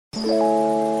Hi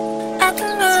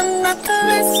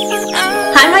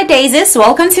my Daizzessss,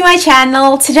 welcome to my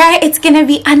channel. Today it's gonna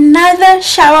be another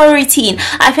shower routine.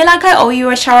 I feel like I owe you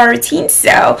a shower routine,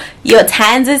 so your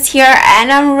Tans is here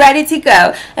and I'm ready to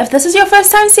go. If this is your first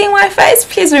time seeing my face,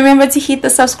 please remember to hit the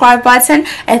subscribe button.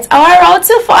 It's our road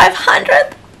to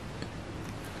 500.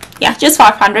 Yeah, just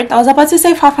 500. I was about to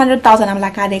say 500,000. I'm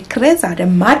like,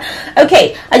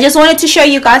 okay, I just wanted to show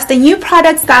you guys the new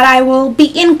products that I will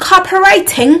be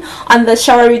incorporating on the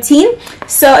shower routine.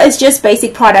 So it's just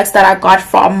basic products that I got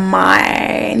from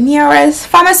my nearest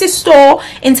pharmacy store,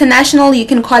 international, you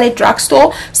can call it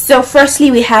drugstore. So firstly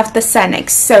we have the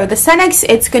Daizzessss. So the Daizzessss,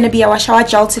 it's going to be our shower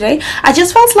gel today. I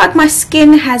just felt like my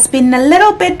skin has been a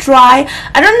little bit dry.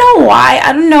 I don't know why.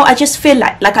 I don't know. I just feel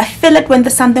like I feel it when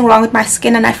there's something wrong with my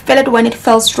skin, and I feel it when it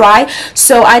feels dry.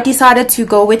 So I decided to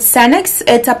go with Daizzessss.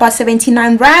 It's about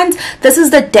 79 rand. This is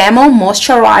the Demo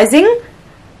Moisturizing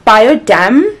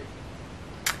Biodam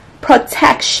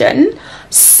Protection.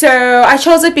 So I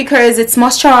chose it because it's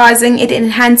moisturizing, it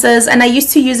enhances, and I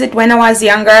used to use it when I was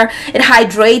younger. It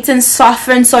hydrates and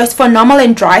softens, so it's for normal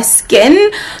and dry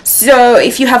skin. So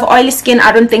if you have oily skin,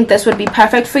 I don't think this would be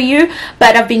perfect for you,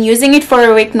 but I've been using it for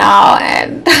a week now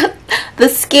and the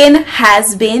skin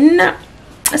has been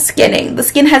skinning.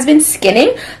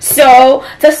 So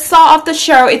the star of the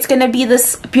show, it's gonna be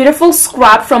this beautiful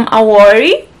scrub from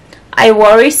Ivory.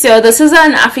 So this is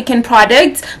an African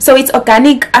product, so it's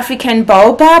organic African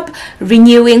baobab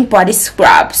renewing body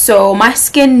scrub. So my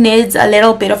skin needs a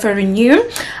little bit of a renew.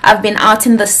 I've been out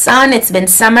in the sun, it's been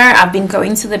summer, I've been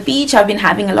going to the beach, I've been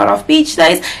having a lot of beach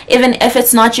days. Even if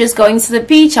it's not just going to the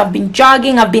beach, I've been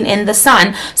jogging, I've been in the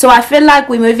sun. So I feel like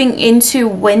we're moving into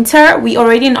winter. We're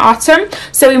already in autumn,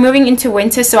 so we're moving into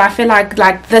winter. So I feel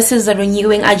like this is a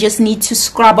renewing. I just need to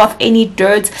scrub off any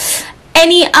dirt,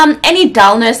 any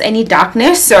dullness, any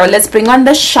darkness. So let's bring on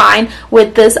the shine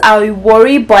with this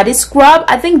Ivory body scrub.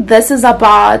 I think this is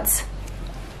about,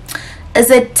 is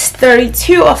it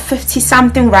 32 or 50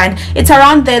 something rand? It's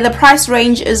around there. The price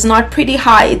range is not pretty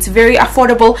high, it's very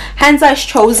affordable, hence I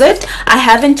chose it. I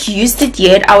haven't used it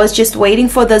yet. I was just waiting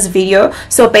for this video.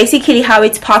 So basically how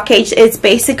it's packaged, it's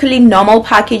basically normal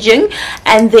packaging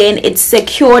and then it's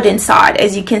secured inside.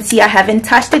 As you can see, I haven't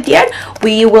touched it yet.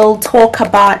 We will talk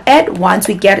about it once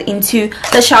we get into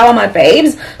the shower, my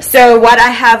babes. So what I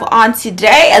have on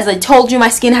today, as I told you, my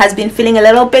skin has been feeling a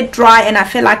little bit dry and I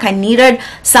feel like I needed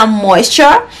some moisture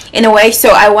in a way, so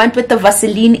I went with the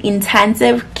Vaseline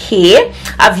Intensive Care.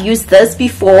 I've used this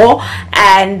before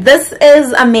and this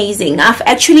is amazing. I've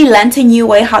actually learned a new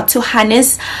way how to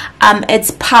harness its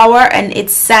power and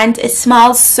its scent. It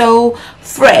smells so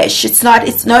fresh. It's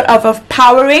not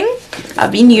overpowering.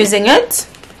 I've been using it,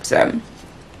 so I'm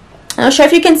not sure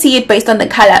if you can see it based on the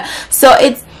color. So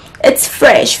it's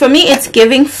fresh. For me, it's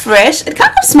giving fresh. It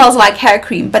kind of smells like hair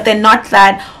cream, but they're not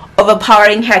that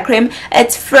overpowering hair cream.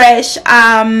 It's fresh.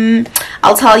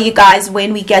 I'll tell you guys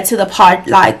when we get to the part,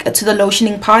 to the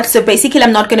lotioning part. So basically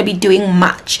I'm not going to be doing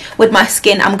much with my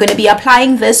skin. I'm going to be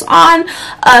applying this on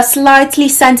a slightly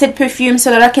scented perfume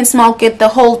so that I can smell good the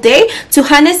whole day to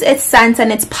harness its scent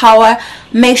and its power.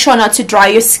 Make sure not to dry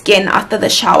your skin after the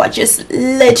shower. Just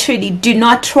literally do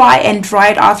not try and dry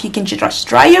it off. You can just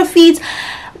dry your feet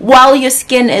while your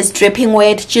skin is dripping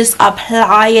wet. Just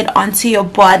apply it onto your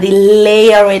body,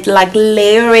 layer it,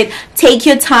 take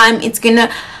your time. It's gonna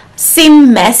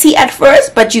seem messy at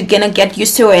first, but you're gonna get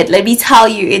used to it. Let me tell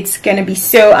you, it's gonna be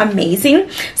so amazing.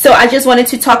 So I just wanted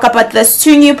to talk about these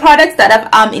two new products that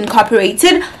I've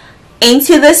incorporated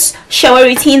into this shower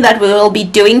routine that we will be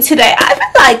doing today. I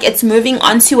feel like it's moving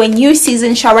on to a new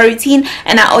season shower routine,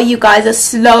 and I owe you guys a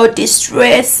slow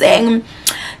distressing,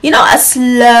 a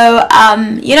slow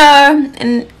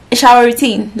and shower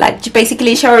routine,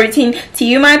 basically shower routine to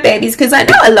you, my babies, because I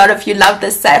know a lot of you love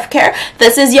this self-care.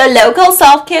 This is your local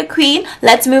self-care queen.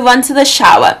 Let's move on to the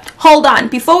shower. Hold on,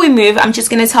 before we move, I'm just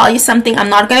going to tell you something. I'm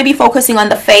not going to be focusing on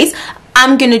the face.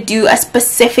 I'm going to do a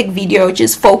specific video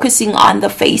just focusing on the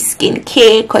face skin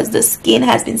care, because the skin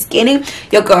has been skinning.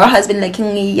 Your girl has been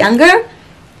looking younger,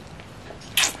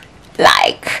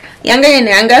 younger and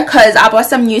younger, because I bought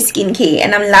some new skincare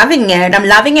and I'm loving it. I'm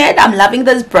loving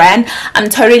this brand. I'm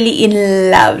totally in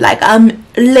love. I'm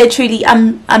literally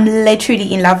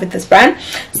in love with this brand.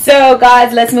 So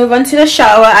guys, let's move on to the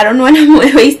shower. I don't want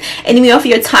to waste any more of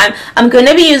your time. I'm going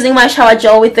to be using my shower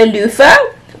gel with the loofah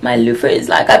my loofah is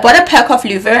like. I bought a pack of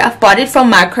loofah. I've bought it from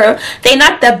Macro. They're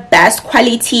not the best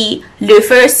quality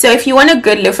loofahs, so if you want a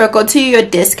good loofah, go to your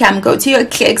Discount, go to your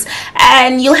Clicks,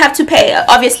 and you'll have to pay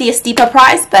obviously a steeper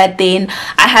price. But then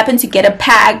I happened to get a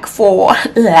pack for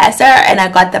lesser, and I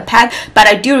got the pack, but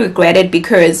I do regret it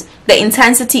because the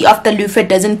intensity of the loofah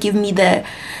doesn't give me the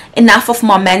enough of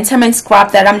momentum and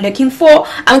scrub that I'm looking for.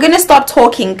 I'm gonna stop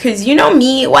talking because you know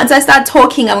me, once I start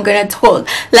talking I'm gonna talk.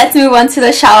 Let's move on to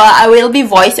the shower. I will be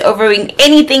voice overing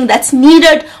anything that's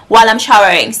needed while I'm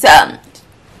showering. So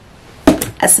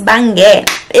asbange,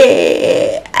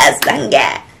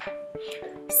 asbange.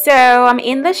 So I'm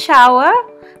in the shower.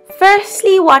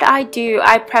 Firstly, what I do,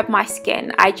 I prep my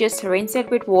skin. I just rinse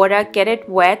it with water, get it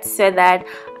wet so that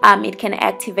it can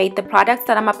activate the products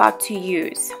that I'm about to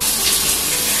use.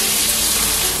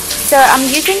 So I'm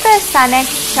using the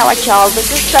Sanex shower gel.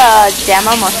 This is the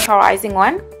Demo moisturizing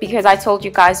one because I told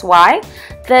you guys why.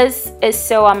 This is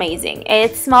so amazing.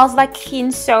 It smells like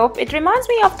clean soap. It reminds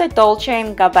me of the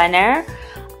Dolce & Gabbana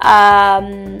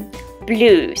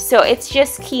blue. So it's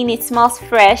just clean, it smells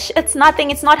fresh, it's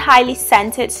not highly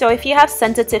scented. So if you have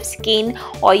sensitive skin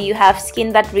or you have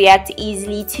skin that reacts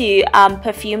easily to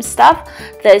perfume stuff,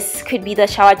 this could be the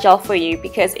shower gel for you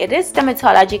because it is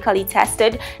dermatologically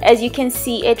tested. As you can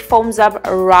see, it foams up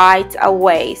right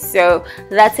away, so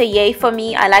that's a yay for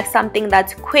me. I like something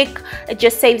that's quick. It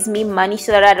just saves me money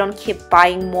so that I don't keep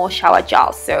buying more shower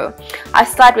gels. So I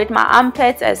start with my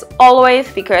armpits as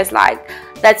always because like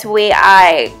that's where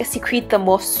I secrete the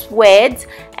most sweat,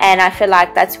 and I feel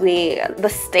like that's where the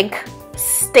stink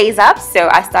stays up. So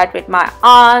I start with my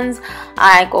arms,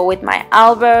 I go with my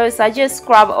elbows, I just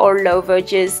scrub all over,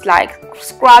 just like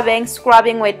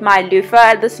scrubbing with my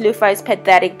loofah. This loofah is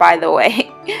pathetic, by the way.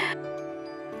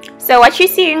 So what you're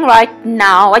seeing right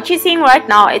now,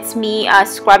 it's me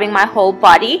scrubbing my whole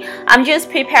body. I'm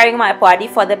just preparing my body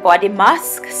for the body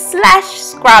mask /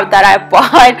 scrub that I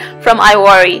bought from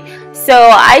Ivory. So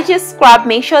I just scrub,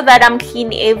 make sure that I'm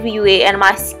clean everywhere and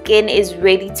my skin is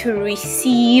ready to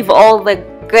receive all the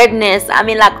goodness, I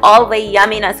mean like all the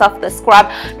yumminess of the scrub.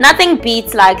 Nothing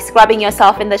beats like scrubbing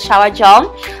yourself in the shower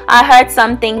gel. I heard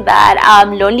something that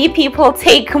lonely people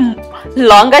take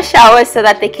longer showers so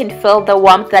that they can feel the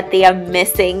warmth that they are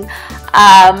missing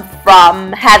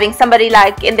from having somebody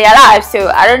like in their life. So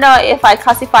I don't know if I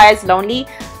classify as lonely,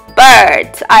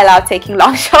 but I love taking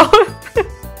long showers.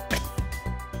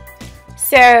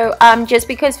 So just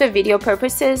because for video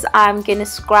purposes, I'm gonna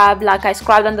scrub like I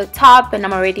scrubbed on the top and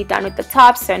I'm already done with the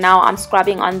top. So now I'm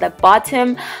scrubbing on the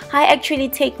bottom. I actually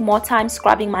take more time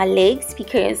scrubbing my legs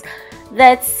because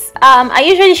that's I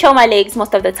usually show my legs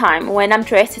most of the time. When I'm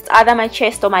dressed, it's either my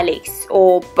chest or my legs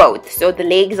or both. So the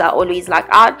legs are always like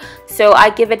out. So I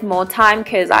give it more time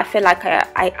because I feel like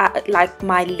I like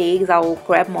my legs, I will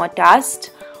grab more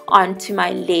dust onto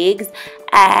my legs,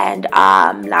 and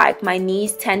like my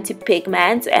knees tend to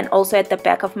pigment, and also at the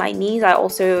back of my knees I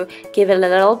also give it a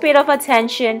little bit of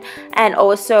attention, and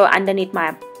also underneath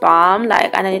my bum,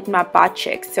 like underneath my butt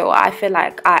cheek. So I feel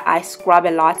like I scrub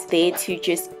a lot there to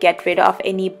just get rid of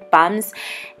any bumps,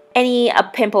 any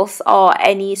pimples or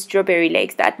any strawberry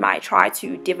legs that might try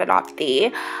to develop there.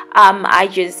 I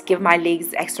just give my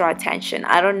legs extra attention.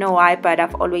 I don't know why, but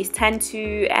I've always tend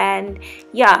to. And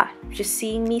yeah, just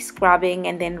seeing me scrubbing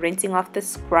and then rinsing off the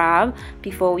scrub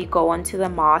before we go on to the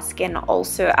mask. And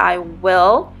also I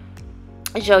will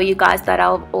show you guys that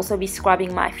I'll also be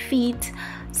scrubbing my feet.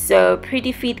 So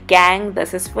pretty feet gang,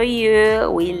 this is for you.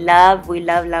 We love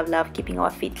keeping our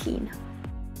feet clean.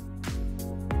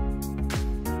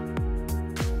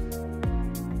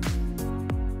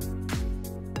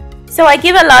 So I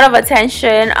give a lot of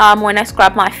attention when I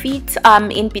scrub my feet,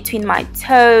 in between my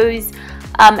toes,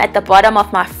 at the bottom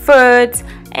of my foot,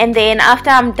 and then after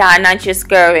I'm done I just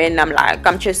go in,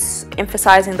 I'm just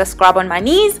emphasizing the scrub on my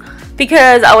knees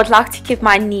because I would like to keep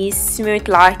my knees smooth,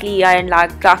 lightly, and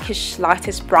like darkish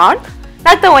lightest brown,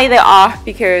 like the way they are,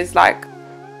 because like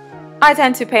I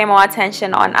tend to pay more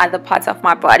attention on other parts of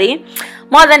my body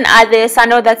more than others. I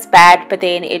know that's bad, but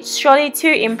then it's surely to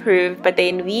improve. But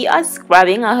then we are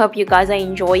scrubbing. I hope you guys are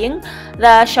enjoying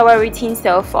the shower routine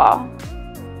so far.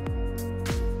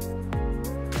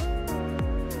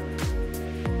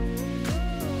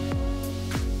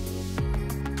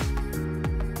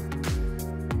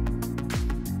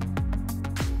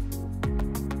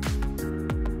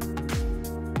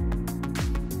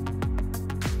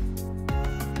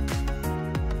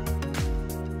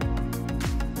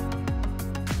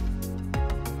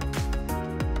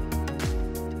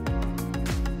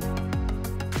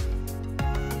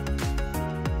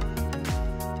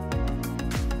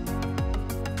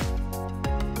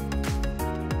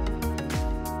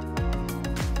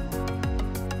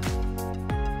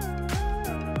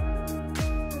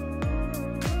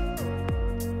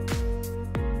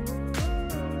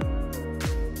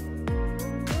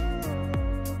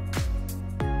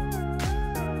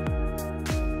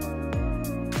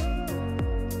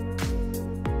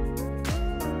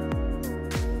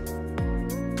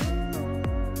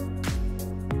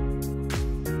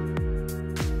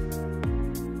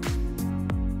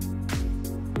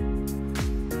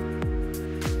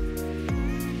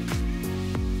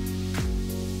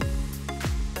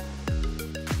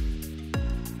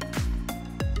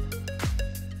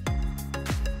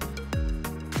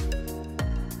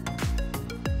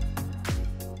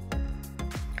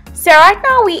 So right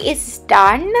now we is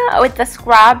done with the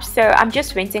scrub, so I'm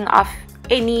just rinsing off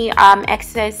any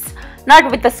excess. Not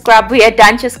with the scrub, we are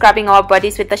done just scrubbing our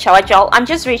bodies with the shower gel. I'm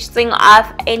just rinsing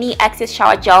off any excess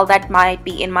shower gel that might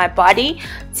be in my body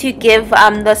to give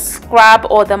the scrub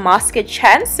or the mask a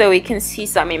chance, so we can see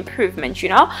some improvement. You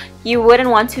know, you wouldn't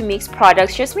want to mix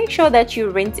products. Just make sure that you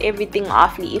rinse everything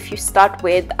offly if you start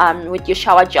with your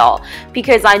shower gel,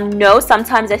 because I know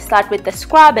sometimes I start with the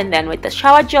scrub and then with the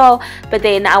shower gel, but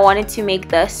then I wanted to make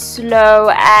this slow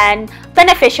and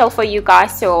beneficial for you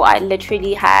guys, so I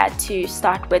literally had to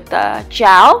start with the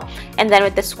gel and then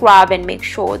with the scrub and make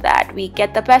sure that we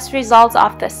get the best results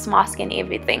of this mask and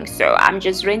everything. So I'm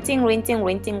just rinsing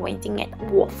it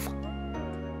off.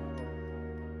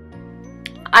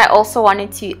 I also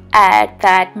wanted to add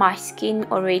that my skin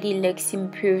already looks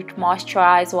improved,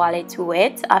 moisturized while it's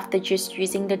wet after just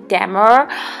using the Dammer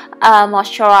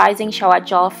moisturizing shower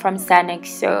gel from Xanax.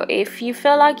 So if you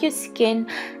feel like your skin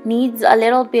needs a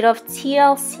little bit of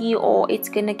TLC or it's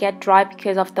gonna get dry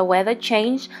because of the weather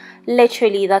change,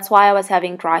 literally that's why I was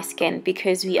having dry skin,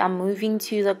 because we are moving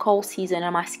to the cold season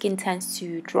and my skin tends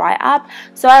to dry up.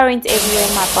 So I rinse everywhere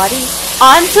in my body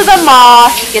onto the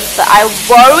mask. It's the I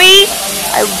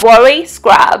worry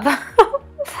scrub.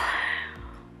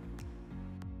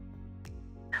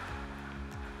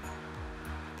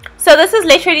 So this is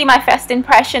literally my first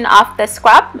impression of the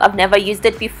scrub. I've never used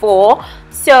it before,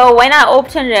 so when I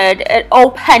opened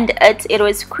it, it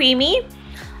was creamy.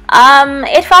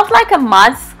 It felt like a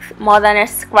mask more than a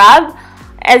scrub.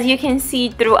 As you can see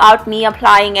throughout me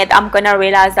applying it, I'm gonna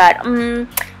realize that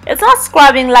it's not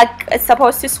scrubbing like it's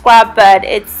supposed to scrub, but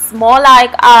it's more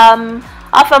like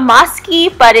of a musky,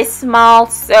 but it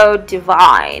smells so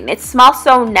divine. It smells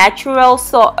so natural,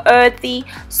 so earthy,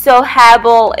 so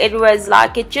herbal. It was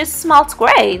like, it just smells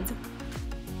great.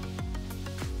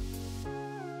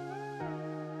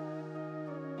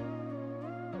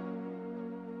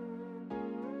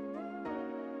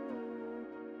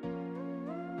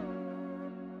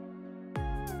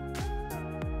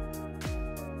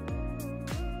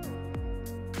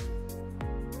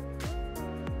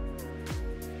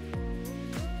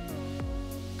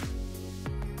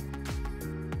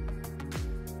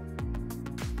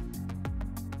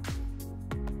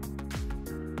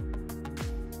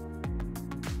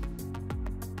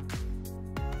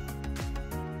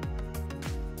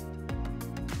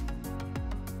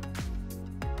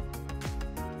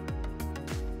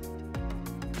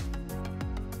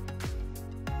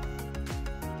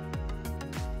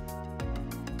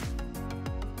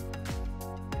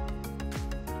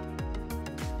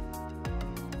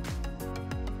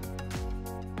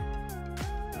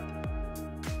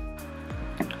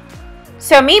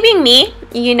 So me being me,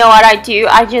 you know what I do,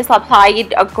 I just apply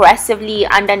it aggressively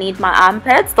underneath my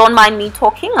armpits. Don't mind me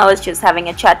talking, I was just having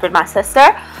a chat with my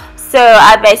sister. So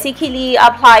I basically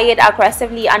apply it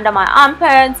aggressively under my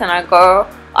armpits and I go,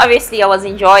 obviously I was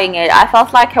enjoying it. I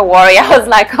felt like a warrior. I was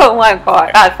like, oh my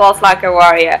god, I felt like a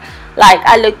warrior. Like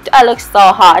I looked so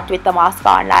hot with the mask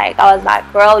on. Like I was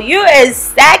like, girl, you is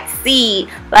sexy.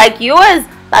 Like you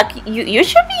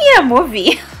should be in a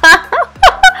movie.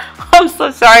 I'm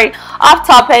so sorry, off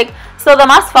topic. So the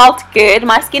mask felt good.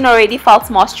 My skin already felt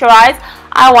moisturized.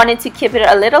 I wanted to keep it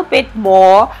a little bit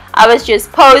more. I was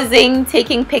just posing,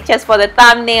 taking pictures for the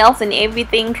thumbnails and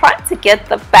everything, trying to get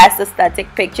the best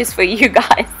aesthetic pictures for you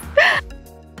guys.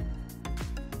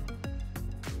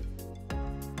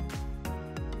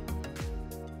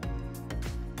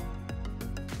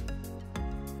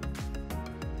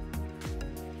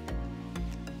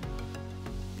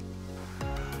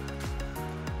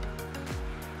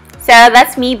 So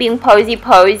that's me being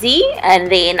posy,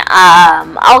 and then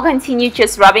I'll continue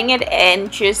just rubbing it and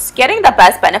just getting the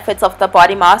best benefits of the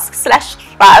body mask /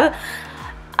 scrub.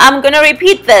 I'm gonna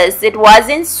repeat this, it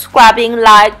wasn't scrubbing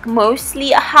like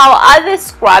mostly how other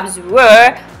scrubs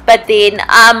were, but then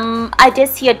I did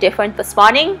see a difference this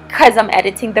morning because I'm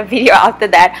editing the video after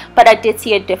that, but I did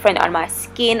see a difference on my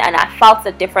skin and I felt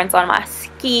the difference on my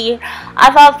skin.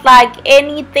 I felt like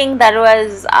anything that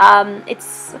was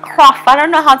it's rough, I don't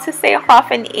know how to say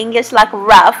rough in English, like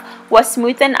rough, was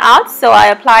smoothened out. So I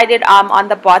applied it on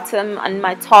the bottom, on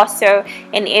my torso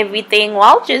and everything,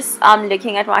 while just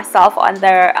looking at myself on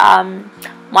the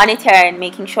monitor and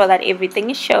making sure that everything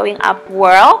is showing up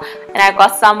well. And I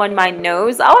got some on my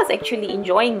nose. I was actually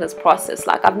enjoying this process.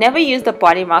 Like I've never used a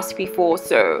body mask before,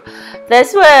 so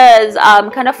this was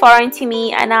kind of foreign to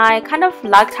me, and I kind of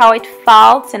liked how it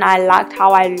felt and I liked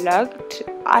how I looked.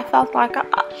 I felt like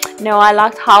no, I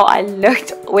liked how I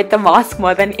looked with the mask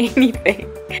more than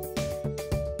anything.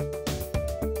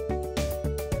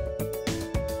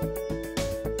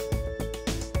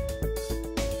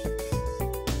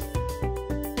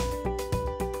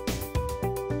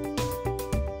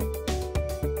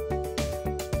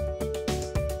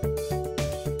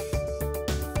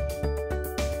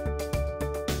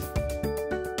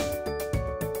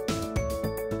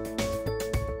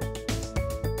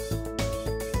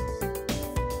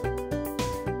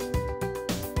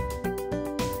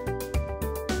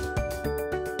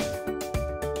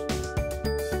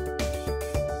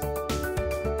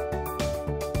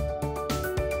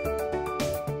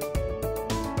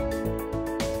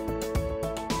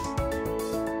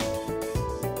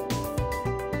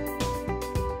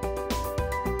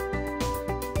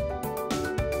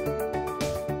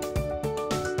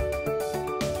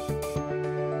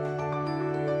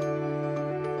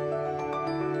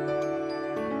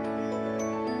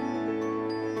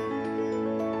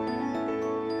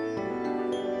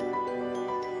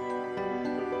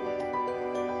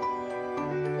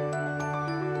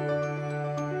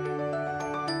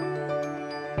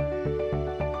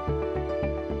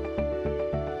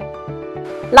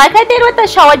 like I did with the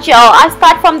shower gel, I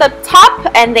start from the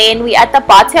top and then we at the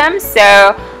bottom.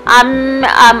 So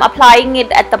I'm applying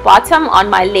it at the bottom on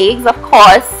my legs, of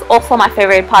course. Also my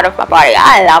favorite part of my body.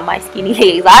 I love my skinny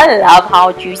legs. I love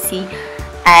how juicy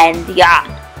and yeah.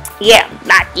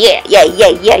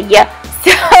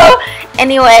 So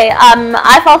anyway,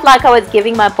 I felt like I was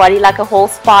giving my body like a whole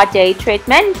spa day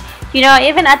treatment. You know,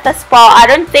 even at the spa, I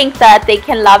don't think that they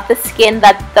can love the skin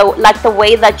like the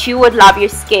way that you would love your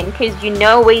skin, because you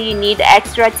know where you need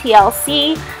extra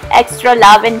TLC, extra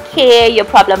love and care, your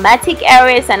problematic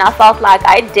areas. And I felt like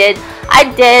I did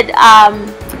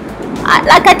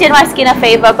my skin a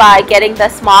favor by getting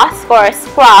this mask or a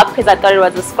scrub, because I thought it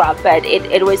was a scrub, but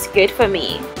it was good for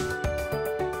me.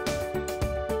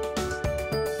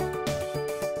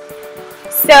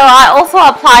 So I also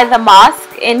apply the mask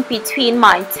in between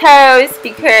my toes,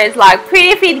 because like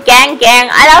pretty feet gang,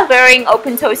 I love wearing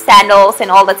open toe sandals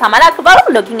and all the time. I love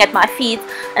looking at my feet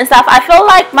and stuff. I feel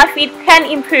like my feet can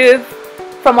improve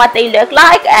from what they look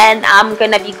like, and I'm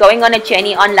gonna be going on a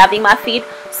journey on loving my feet.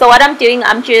 So what I'm doing,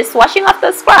 I'm just washing off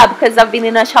the scrub, because I've been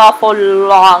in the shower for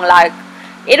long, like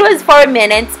it was 4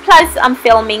 minutes, plus I'm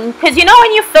filming, because you know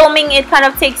when you're filming it kind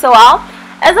of takes a while.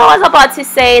 As I was about to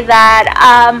say that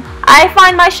I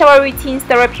find my shower routines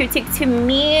therapeutic to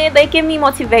me. They give me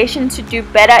motivation to do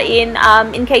better in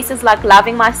cases like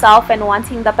loving myself and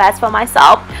wanting the best for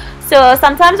myself. So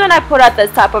sometimes when I put out this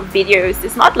type of videos,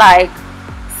 it's not like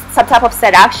some type of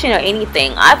seduction or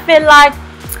anything. I feel like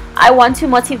I want to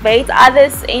motivate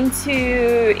others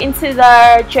into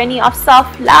the journey of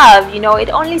self-love. You know,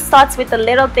 it only starts with the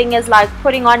little thing, is like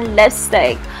putting on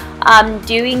lipstick,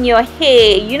 doing your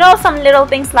hair, you know, some little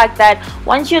things like that.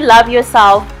 Once you love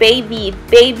yourself, baby,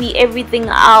 everything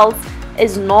else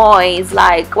is noise.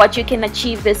 Like what you can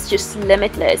achieve is just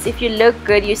limitless. If you look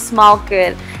good, you smell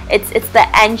good, it's the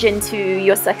engine to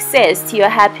your success, to your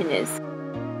happiness.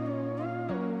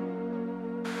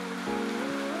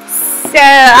 So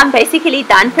I'm basically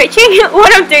done preaching.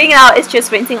 What I'm doing now is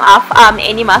just rinsing off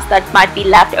any mask that might be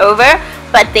left over.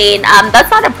 But then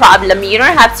that's not a problem. You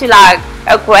don't have to like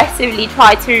aggressively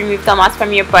try to remove the mask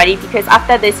from your body, because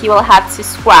after this you will have to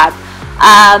scrub.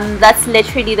 That's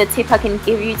literally the tip I can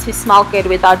give you to smell good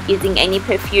without using any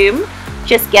perfume.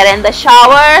 Just get in the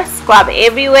shower, scrub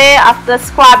everywhere. After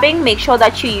scrubbing, make sure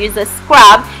that you use a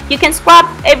scrub. You can scrub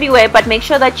everywhere, but make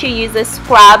sure that you use a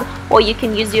scrub, or you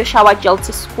can use your shower gel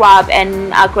to scrub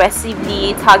and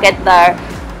aggressively target the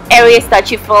areas that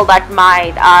you feel that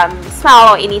might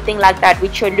smell or anything like that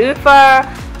with your loofah,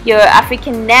 your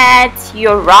African net,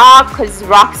 your rock, because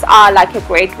rocks are like a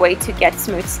great way to get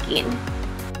smooth skin.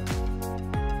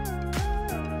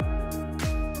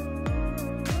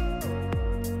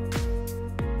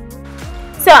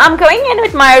 So I'm going in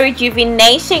with my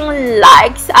Rejuvenation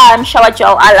Likes shower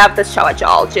gel. I love this shower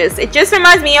gel. It just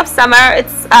reminds me of summer. It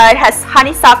has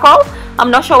honeysuckle. I'm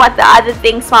not sure what the other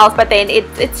thing smells, but then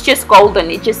it's just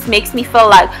golden. It just makes me feel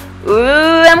like,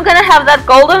 ooh, I'm gonna have that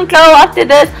golden glow after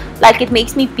this. Like it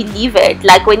makes me believe it.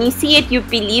 Like when you see it, you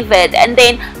believe it. And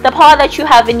then the power that you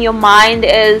have in your mind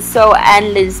is so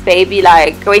endless, baby.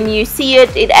 Like when you see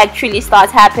it, it actually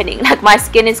starts happening. Like my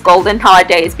skin is golden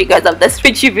nowadays because of this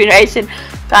rejuvenation.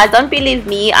 Guys, don't believe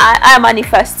me. I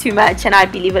manifest too much, and I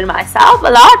believe in myself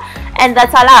a lot, and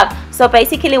that's all I love. So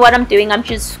basically what I'm doing, I'm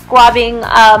just scrubbing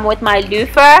with my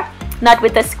loofah, not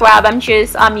with the scrub. I'm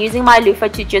using my loofah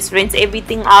to just rinse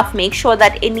everything off. Make sure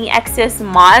that any excess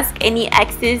mask, any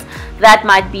excess that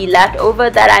might be left over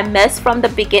that I missed from the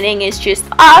beginning is just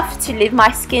off, to leave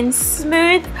my skin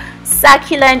smooth,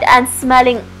 succulent, and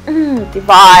smelling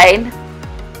divine.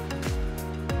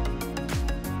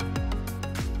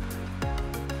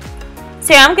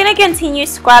 So I'm going to continue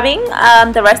scrubbing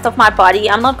the rest of my body.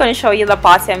 I'm not going to show you the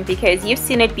bottom because you've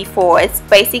seen it before. It's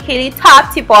basically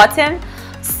top to bottom.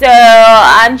 So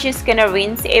I'm just going to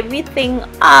rinse everything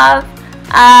off.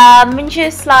 And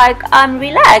just like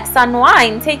relax,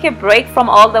 unwind, take a break from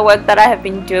all the work that I have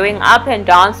been doing up and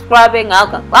down, scrubbing,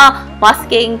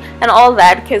 masking and all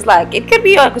that, because like it could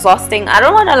be exhausting. I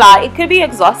don't want to lie, it could be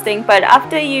exhausting, but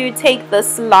after you take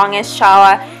this longest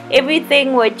shower,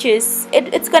 everything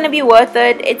it's gonna be worth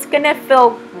it. It's gonna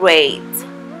feel great.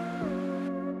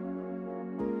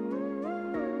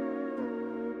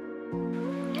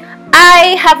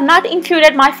 I have not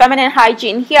included my feminine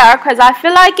hygiene here because I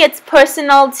feel like it's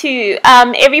personal to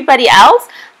everybody else,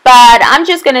 but I'm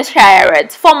just gonna share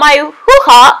it for my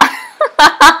hoo-ha.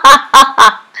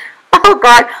 Oh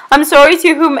god, I'm sorry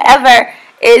to whomever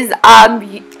is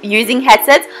using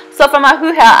headsets. So for my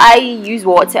hoo-ha, I use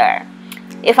water.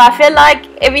 If I feel like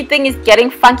everything is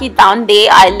getting funky down there,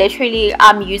 I literally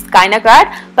use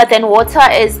Gynaguard. But then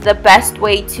water is the best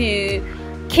way to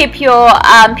keep your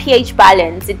pH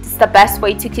balance. It's the best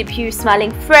way to keep you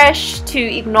smelling fresh,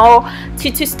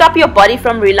 to stop your body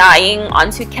from relying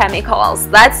onto chemicals.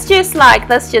 That's just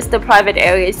the private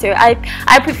area. So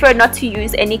I prefer not to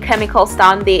use any chemicals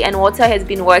down there, and water has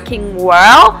been working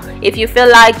well. If you feel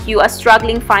like you are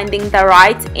struggling finding the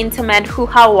right intimate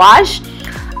hoo-ha wash,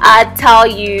 I tell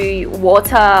you,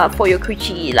 water for your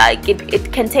coochie. Like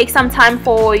it can take some time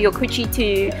for your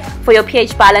coochie for your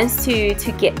pH balance to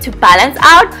balance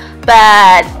out,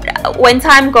 but when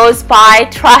time goes by,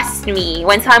 trust me,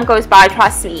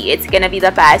 it's gonna be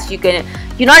the best. You're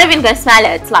not even gonna smell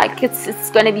it. Like it's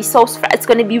gonna be it's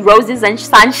gonna be roses and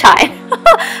sunshine.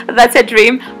 That's a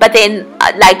dream. But then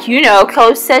like, you know,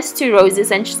 closest to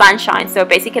roses and sunshine. So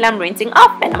basically I'm rinsing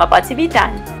off and I'm about to be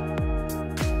done.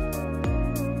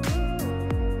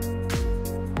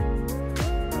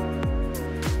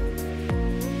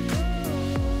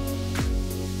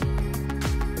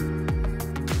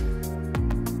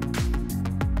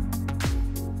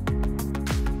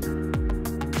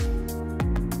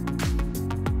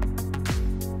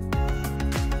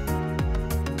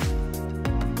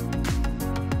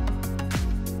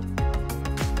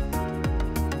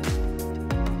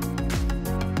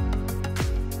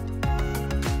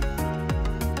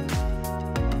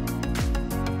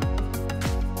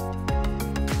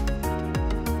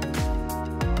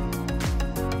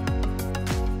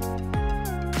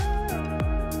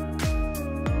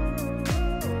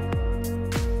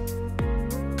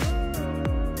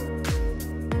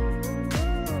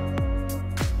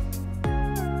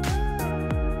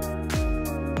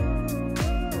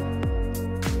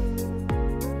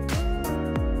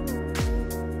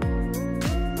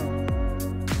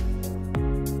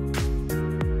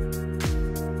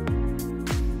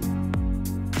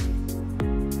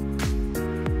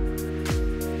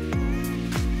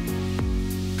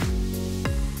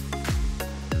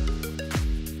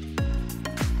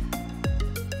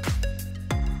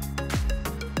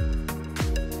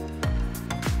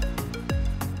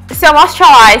 So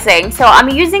moisturizing, so I'm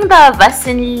using the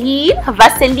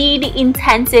Vaseline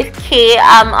Intensive Care.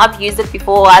 I've used it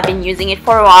before, I've been using it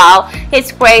for a while.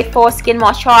 It's great for skin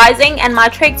moisturizing. And my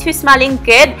trick to smelling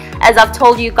good, as I've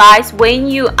told you guys, when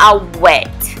you are wet,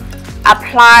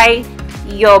 apply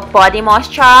your body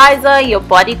moisturizer, your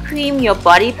body cream, your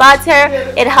body butter.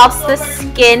 It helps the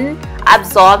skin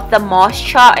absorb the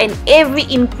moisture and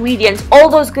every ingredient, all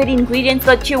those good ingredients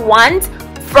that you want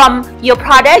from your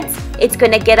products. It's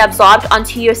gonna get absorbed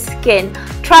onto your skin.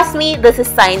 Trust me, this is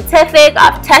scientific.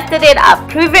 I've tested it, I've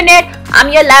proven it.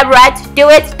 I'm your lab rat. Do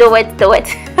it, do it, do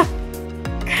it.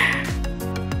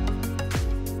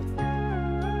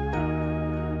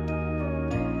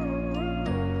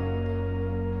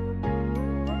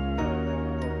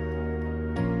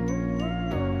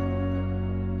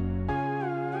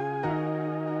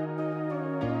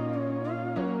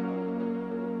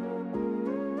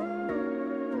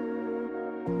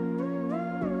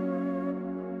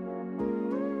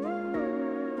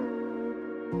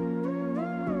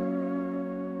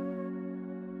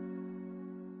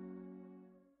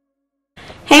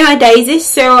 Hey my daisies,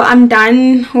 so I'm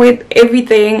done with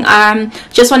everything.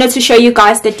 Just wanted to show you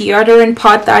guys the deodorant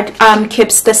part that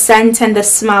keeps the scent and the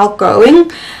smell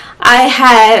going. I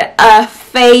had a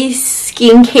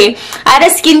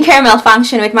skincare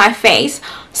malfunction with my face,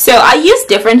 so I use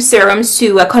different serums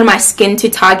to work on my skin to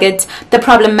target the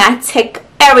problematic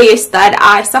areas that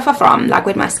I suffer from, like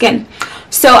with my skin.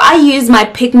 So I use my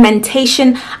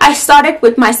pigmentation. I started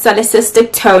with my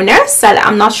salicylic toner.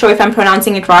 I'm not sure if I'm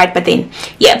pronouncing it right, but then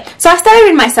yeah. So I started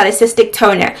with my salicylic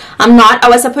toner. I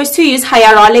was supposed to use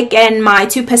hyaluronic and my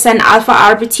 2% alpha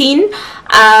arbutin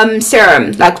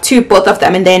serum, like both of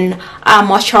them, and then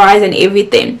moisturize and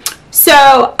everything. So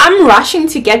I'm rushing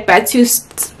to get back to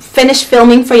finish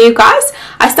filming for you guys.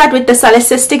 I start with the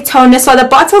salicylic toner. So the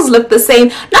bottles look the same,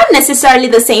 not necessarily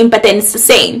the same, but then it's the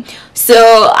same.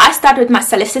 So I start with my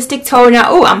salicylic toner.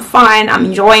 Oh, I'm fine, I'm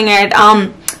enjoying it.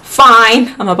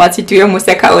 Fine, I'm about to do a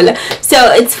musakaola,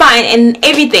 so it's fine and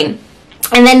everything.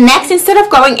 And then next, instead of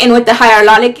going in with the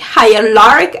hyaluronic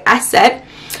acid,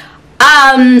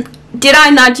 did I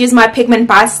not use my pigment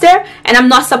buster? And I'm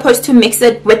not supposed to mix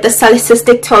it with the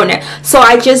salicylic toner, so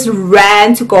I just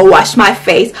ran to go wash my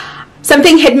face.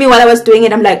 Something hit me while I was doing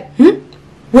it. I'm like,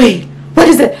 wait, what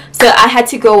is it? So I had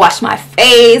to go wash my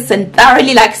face and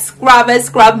thoroughly like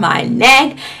scrub my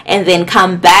neck, and then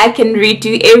come back and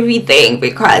redo everything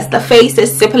because the face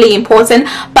is super important.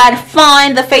 But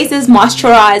fine, the face is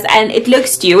moisturized and it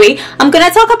looks dewy. I'm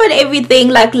gonna talk about everything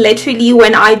like literally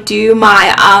when I do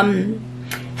my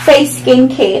face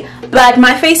skincare, but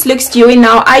my face looks dewy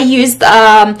now. I used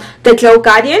the Glow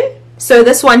Guardian. So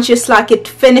this one, just like it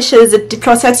finishes, it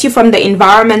protects you from the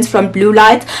environment, from blue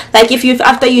light. Like if you,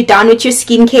 after you're done with your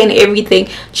skincare and everything,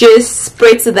 just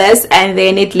spritz this and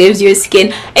then it leaves your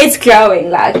skin, it's glowing.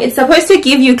 Like it's supposed to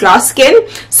give you glass skin.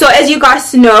 So as you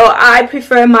guys know, I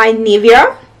prefer my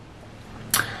Nivea.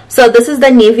 So this is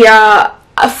the Nivea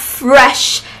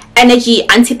Fresh Energy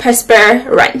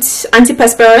Antiperspirant.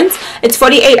 It's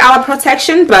 48-hour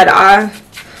protection, but I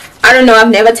don't know, I've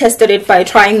never tested it by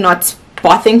trying not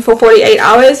bathing for 48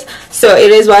 hours, so it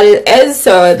is what it is.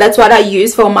 So that's what I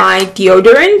use for my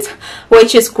deodorant,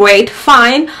 which is great.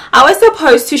 Fine, I was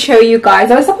supposed to show you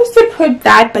guys, I was supposed to put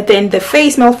that, but then the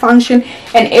face malfunction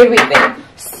and everything.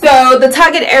 So the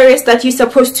target areas that you're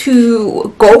supposed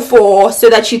to go for so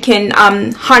that you can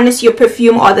harness your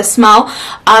perfume or the smell,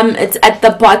 it's at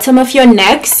the bottom of your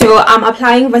neck. So I'm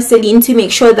applying Vaseline to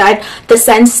make sure that the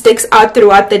scent sticks out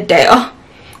throughout the day. Oh,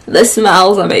 this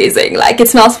smells amazing, like it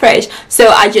smells fresh. So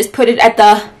I just put it at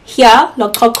the here, I'm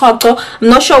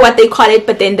not sure what they call it,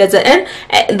 but then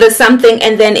there's something,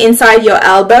 and then inside your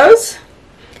elbows.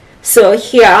 So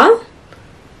here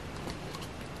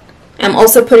I'm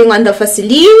also putting on the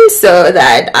Vaseline so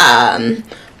that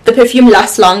the perfume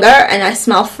lasts longer and I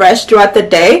smell fresh throughout the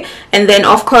day. And then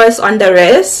of course on the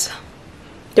wrist,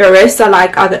 are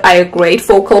like are great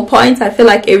focal points. I feel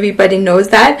like everybody knows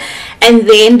that. And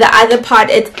then the other part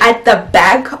is at the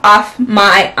back of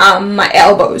my my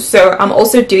elbows. So I'm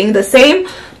also doing the same,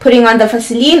 putting on the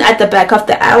Vaseline at the back of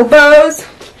the elbows.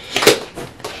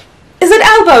 Is it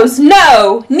elbows?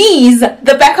 No, knees.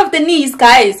 The back of the knees,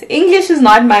 guys. English is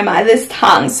not my mother's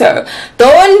tongue, so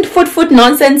don't foot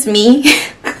nonsense me.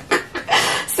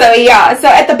 So yeah, so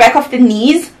at the back of the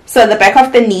knees. So the back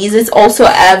of the knees is also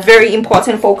a very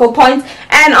important focal point.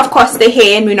 And of course the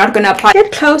hair, and we're not going to apply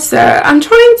it closer. I'm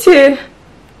trying to...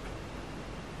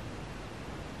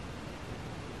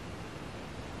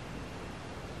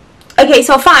 Okay,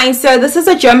 so fine. So this is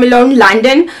a Jo Malone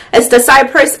London. It's the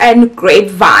Cypress and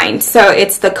Grapevine. So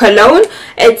it's the cologne.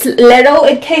 It's little.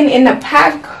 It came in a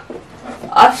pack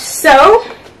of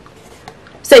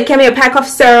So it came in a pack of,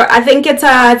 so I think it's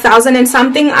 1,000 and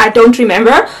something, I don't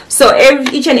remember. So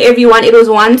each and every one, it was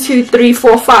 1, 2, 3,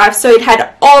 4, 5. So it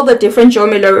had all the different Jo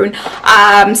Malone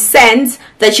scents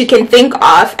that you can think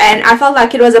of, and I felt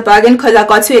like it was a bargain because I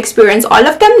got to experience all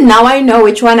of them. Now I know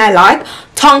which one I like.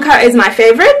 Tonka is my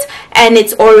favorite, and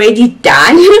it's already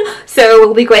done. So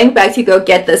we'll be going back to go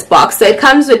get this box. So it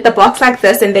comes with the box like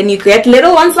this, and then you get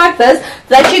little ones like this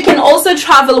that you can also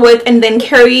travel with and then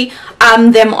carry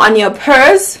them on your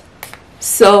purse.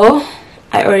 So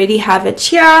I already have it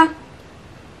here.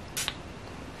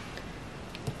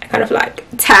 I kind of like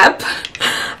tap,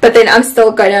 but then I'm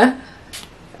still gonna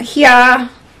here,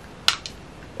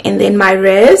 and then my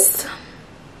wrist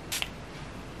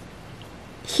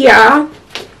here,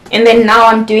 and then now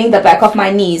I'm doing the back of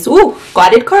my knees. Ooh,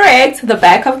 got it correct, the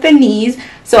back of the knees.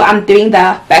 So I'm doing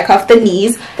the back of the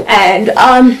knees, and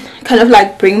kind of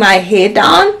like bring my hair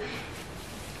down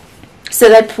so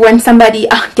that when somebody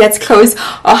gets close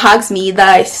or hugs me, that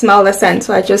I smell the scent.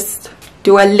 So I just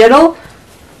do a little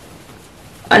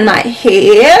on my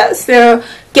hair. So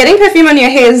getting perfume on your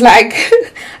hair is like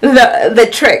the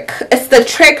trick. It's the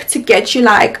trick to get you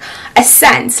like a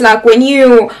scent. Like when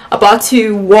you about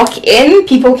to walk in,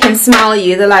 people can smell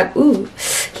you. They're like, ooh,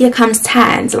 here comes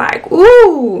Tans. Like,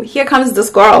 ooh, here comes this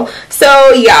girl.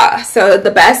 So yeah, so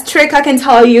the best trick I can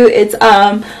tell you is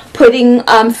putting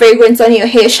fragrance on your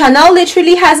hair. Chanel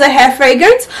literally has a hair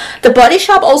fragrance. The Body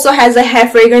Shop also has a hair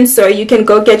fragrance, so you can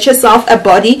go get yourself a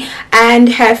body and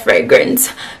hair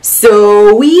fragrance.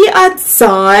 So we are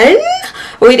done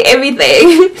with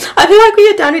everything. I feel like we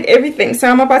are done with everything, so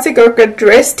I'm about to go get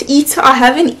dressed, eat. I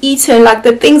haven't eaten, like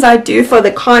the things I do for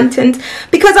the content,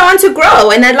 because I want to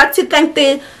grow, and I'd like to thank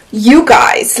you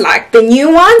guys, like the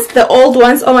new ones, the old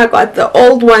ones. Oh my god, the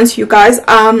old ones, you guys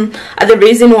are the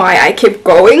reason why I keep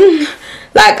going.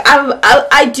 Like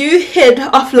I do hit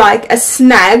off like a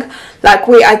snag, like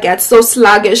where I get so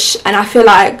sluggish and I feel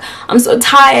like I'm so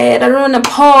tired, I don't want to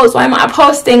post, why am I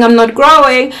posting, I'm not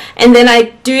growing. And then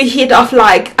I do hit off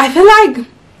like, I feel like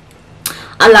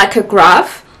I'm like a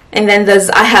graph, and then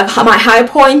I have my high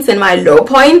points and my low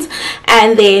points,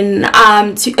 and then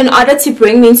in order to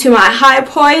bring me to my high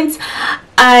points,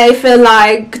 I feel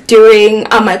like doing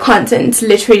my content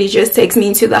literally just takes me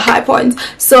into the high points.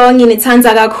 So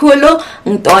nginithanda kakhulu,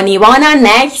 ngidonibona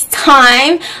next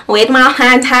time with my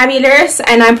fantabulous,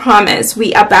 and I promise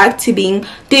we are back to doing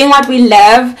what we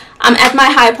love. I'm at my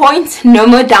high point, no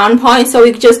more down points, so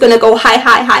we're just gonna go high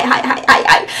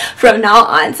from now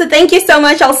on. So thank you so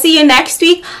much. I'll see you next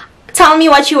week. Tell me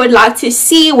what you would like to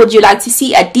see. Would you like to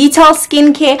see a detailed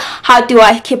skincare? How do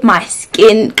I keep my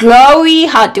skin glowy?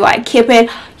 How do I keep it,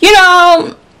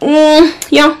 yeah.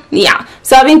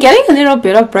 So I've been getting a little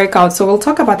bit of breakouts, so we'll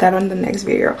talk about that on the next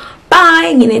video.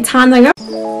 Bye.